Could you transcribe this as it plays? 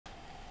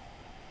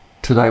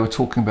Today we're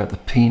talking about the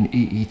Pen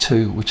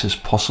EE2, which is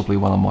possibly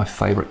one of my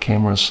favorite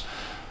cameras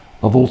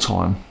of all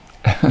time.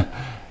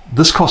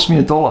 This cost me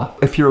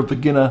 $1. If you're a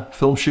beginner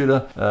film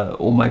shooter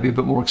or maybe a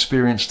bit more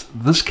experienced,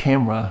 this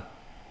camera,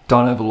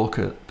 don't overlook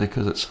it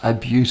because it's a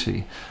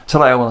beauty.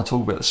 Today I want to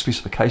talk about the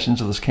specifications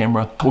of this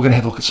camera. We're going to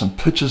have a look at some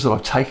pictures that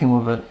I've taken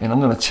with it, and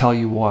I'm going to tell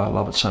you why I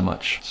love it so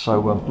much. So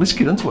let's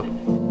get into it.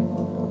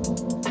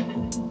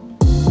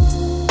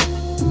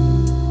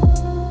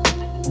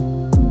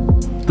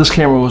 This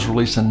camera was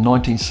released in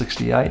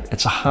 1968.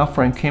 It's a half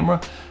frame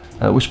camera,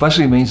 which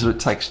basically means that it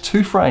takes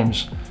 2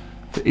 frames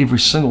for every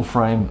single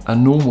frame a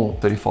normal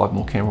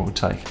 35mm camera would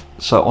take.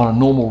 So on a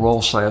normal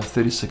roll, say of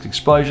 36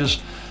 exposures,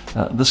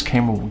 this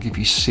camera will give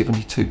you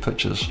 72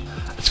 pictures.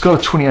 It's got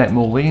a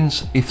 28mm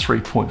lens,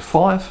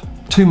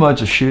 f3.5, 2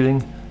 modes of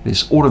shooting.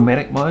 There's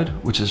automatic mode,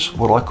 which is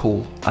what I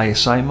call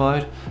ASA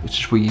mode, which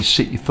is where you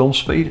set your film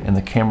speed and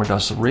the camera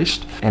does the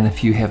rest. And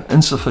if you have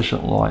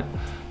insufficient light,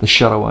 the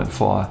shutter won't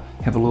fire.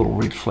 Have a little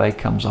red flag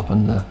comes up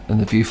in the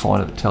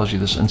viewfinder that tells you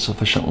there's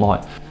insufficient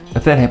light.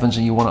 If that happens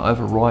and you want to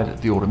override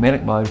the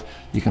automatic mode,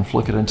 you can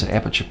flick it into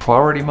aperture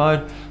priority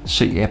mode,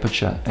 set your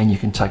aperture, and you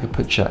can take a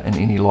picture in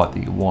any light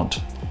that you want.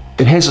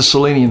 It has a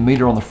selenium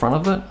meter on the front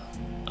of it.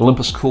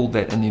 Olympus called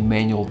that in their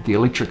manual the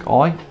electric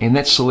eye, and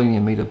that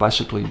selenium meter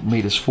basically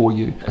meters for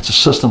you. It's a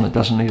system that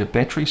doesn't need a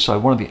battery, so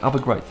one of the other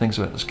great things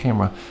about this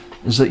camera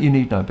is that you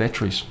need no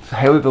batteries.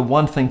 However,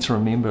 one thing to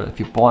remember if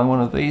you're buying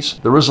one of these,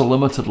 there is a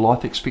limited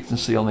life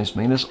expectancy on these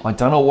meters. I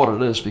don't know what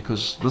it is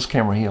because this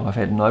camera here I've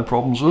had no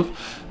problems with,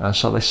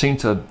 so they seem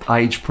to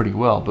age pretty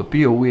well, but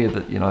be aware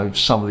that, you know,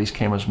 some of these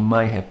cameras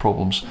may have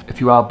problems. If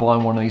you are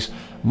buying one of these,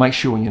 make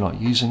sure when you're not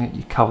using it,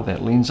 you cover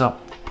that lens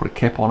up, put a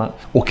cap on it,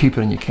 or keep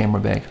it in your camera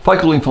bag.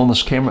 Focal length on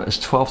this camera is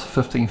 12 to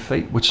 15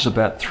 feet, which is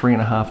about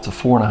 3.5 to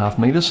 4.5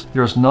 meters.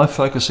 There is no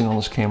focusing on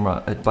this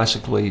camera. It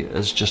basically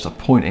is just a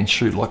point and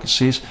shoot, like it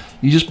says.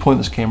 You just point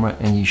this camera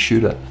and you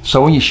shoot it.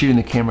 So when you're shooting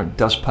the camera, it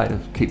does pay to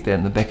keep that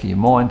in the back of your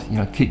mind. You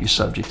know, keep your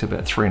subject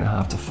about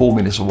 3.5 to 4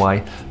 meters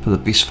away for the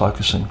best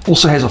focusing.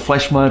 Also has a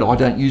flash mode. I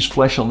don't use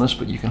flash on this,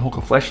 but you can hook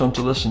a flash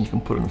onto this and you can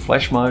put it in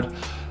flash mode.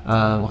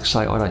 Like I say,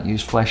 I don't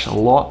use flash a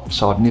lot,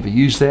 so I've never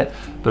used that,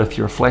 but if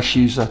you're a flash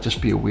user,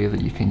 just be aware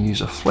that you can use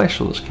a flash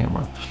with this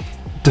camera.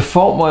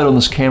 Default mode on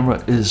this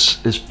camera is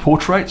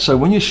portrait, so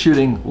when you're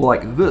shooting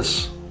like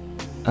this,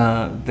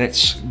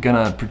 that's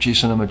gonna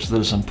produce an image that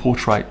is in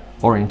portrait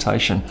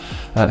orientation.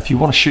 If you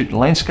want to shoot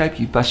landscape,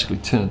 you basically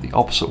turn it the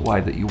opposite way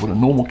that you would a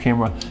normal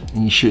camera,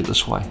 and you shoot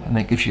this way, and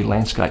that gives you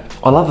landscape.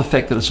 I love the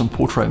fact that it's in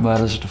portrait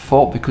mode as a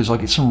default because I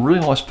get some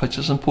really nice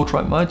pictures in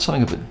portrait mode,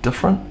 something a bit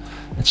different.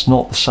 It's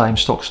not the same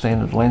stock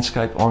standard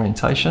landscape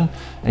orientation,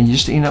 and you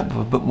just end up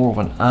with a bit more of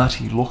an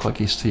arty look, I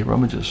guess, to your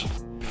images.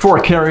 Before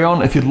I carry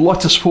on, if you'd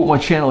like to support my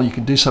channel, you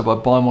can do so by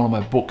buying one of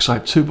my books. I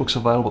have 2 books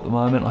available at the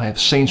moment. I have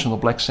Scenes from the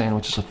Black Sand,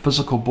 which is a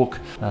physical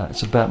book.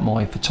 It's about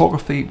my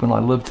photography when I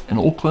lived in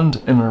Auckland,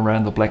 in and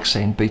around the Black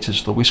Sand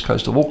beaches, the west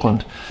coast of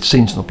Auckland.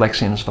 Scenes from the Black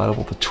Sand is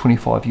available for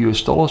 $25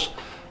 US.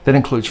 That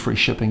includes free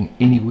shipping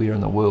anywhere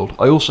in the world.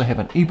 I also have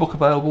an ebook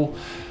available,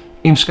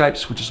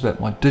 Emscapes, which is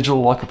about my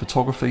digital Leica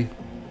photography.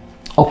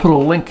 I'll put a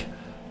link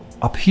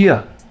up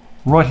here,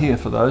 right here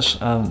for those.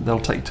 That'll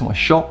take you to my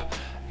shop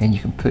and you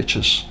can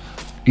purchase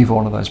either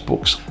one of those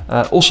books.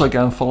 Also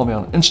go and follow me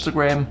on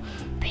Instagram.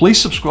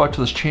 Please subscribe to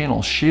this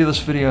channel, share this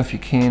video if you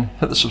can,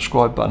 hit the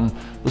subscribe button.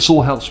 This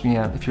all helps me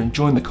out. If you're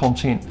enjoying the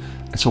content,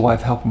 it's a way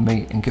of helping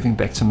me and giving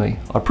back to me.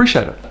 I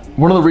appreciate it.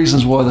 One of the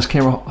reasons why this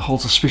camera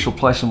holds a special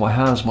place in my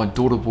heart is my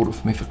daughter bought it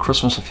for me for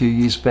Christmas a few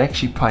years back.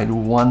 She paid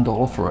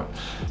 $1 for it.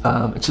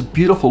 It's a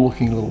beautiful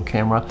looking little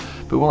camera,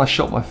 but when I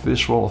shot my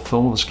first roll of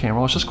film with this camera,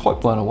 I was just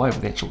quite blown away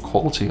with the actual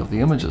quality of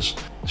the images.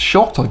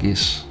 Shocked, I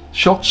guess.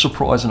 Shocked,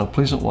 surprised in a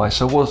pleasant way.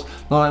 So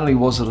not only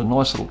was it a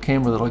nice little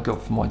camera that I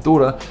got for my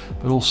daughter,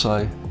 but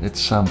also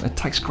it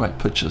takes great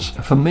pictures.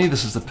 For me,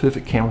 this is the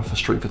perfect camera for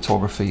street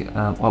photography.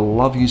 I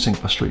love using it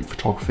for street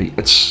photography.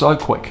 It's so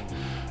quick,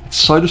 it's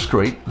so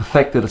discreet. The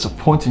fact that it's a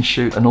point and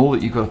shoot and all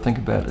that you've got to think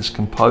about is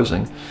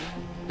composing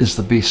is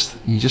the best.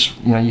 You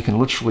can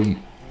literally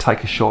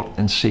take a shot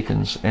in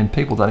seconds and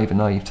people don't even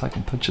know you've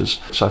taken pictures.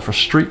 So for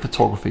street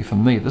photography, for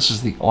me, this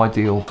is the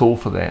ideal tool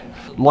for that.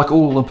 Like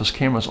all Olympus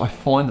cameras, I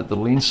find that the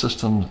lens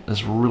system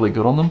is really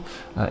good on them.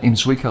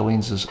 M2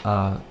 lenses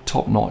are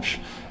top notch,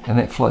 and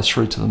that flows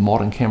through to the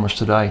modern cameras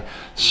today.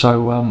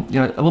 So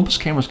you know, Olympus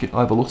cameras get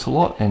overlooked a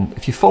lot, and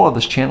if you follow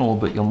this channel a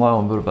bit, you'll know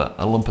I'm a bit of an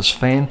Olympus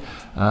fan,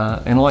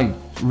 and I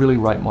really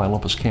rate my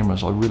Olympus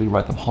cameras. I really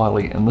rate them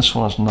highly, and this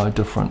one is no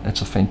different.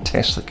 It's a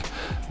fantastic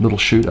little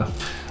shooter.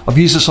 I've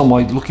used this on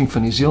my Looking for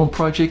New Zealand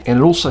project, and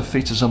it also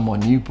features in my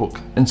new book,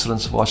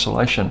 Incidents of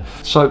Isolation.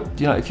 So,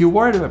 you know, if you're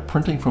worried about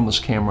printing from this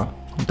camera,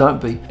 don't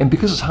be. And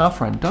because it's half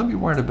frame, don't be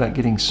worried about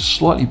getting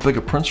slightly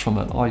bigger prints from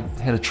it. I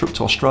had a trip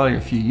to Australia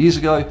a few years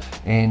ago,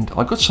 and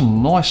I got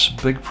some nice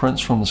big prints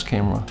from this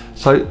camera.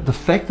 So the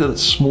fact that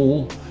it's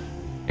small,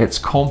 it's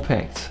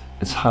compact,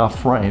 it's half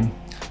frame,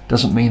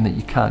 doesn't mean that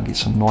you can't get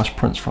some nice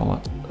prints from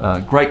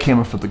it. Great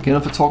camera for beginner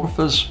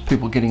photographers,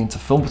 people getting into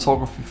film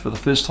photography for the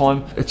first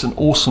time. It's an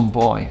awesome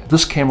buy.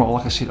 This camera,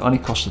 like I said, only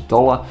cost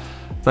 $1.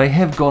 They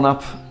have gone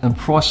up in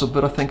price a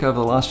bit, I think, over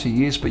the last few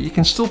years, but you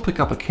can still pick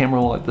up a camera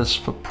like this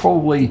for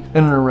probably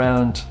in and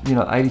around,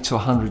 80 to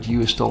 100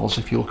 US dollars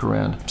if you look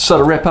around. So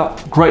to wrap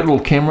up, great little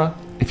camera.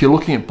 If you're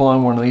looking at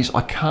buying one of these,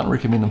 I can't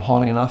recommend them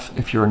highly enough.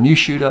 If you're a new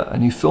shooter, a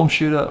new film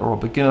shooter, or a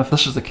beginner,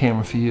 this is the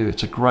camera for you.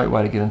 It's a great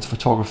way to get into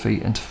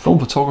photography, into film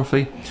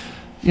photography.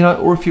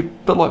 Or if you're a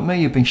bit like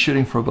me, you've been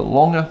shooting for a bit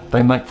longer,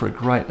 they make for a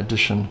great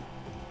addition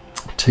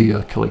to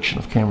your collection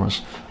of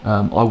cameras.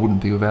 I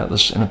wouldn't be without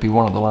this, and it'd be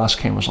one of the last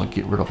cameras I'd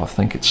get rid of. I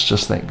think it's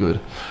just that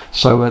good.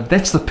 So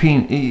that's the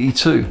Pen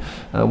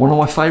EE2, one of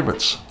my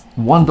favorites.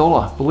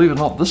 $1, believe it or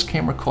not, this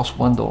camera costs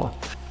 $1.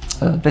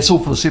 That's all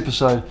for this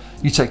episode.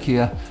 You take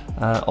care.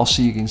 I'll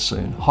see you again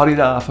soon. Haere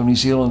rā from New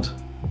Zealand.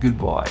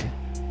 Goodbye.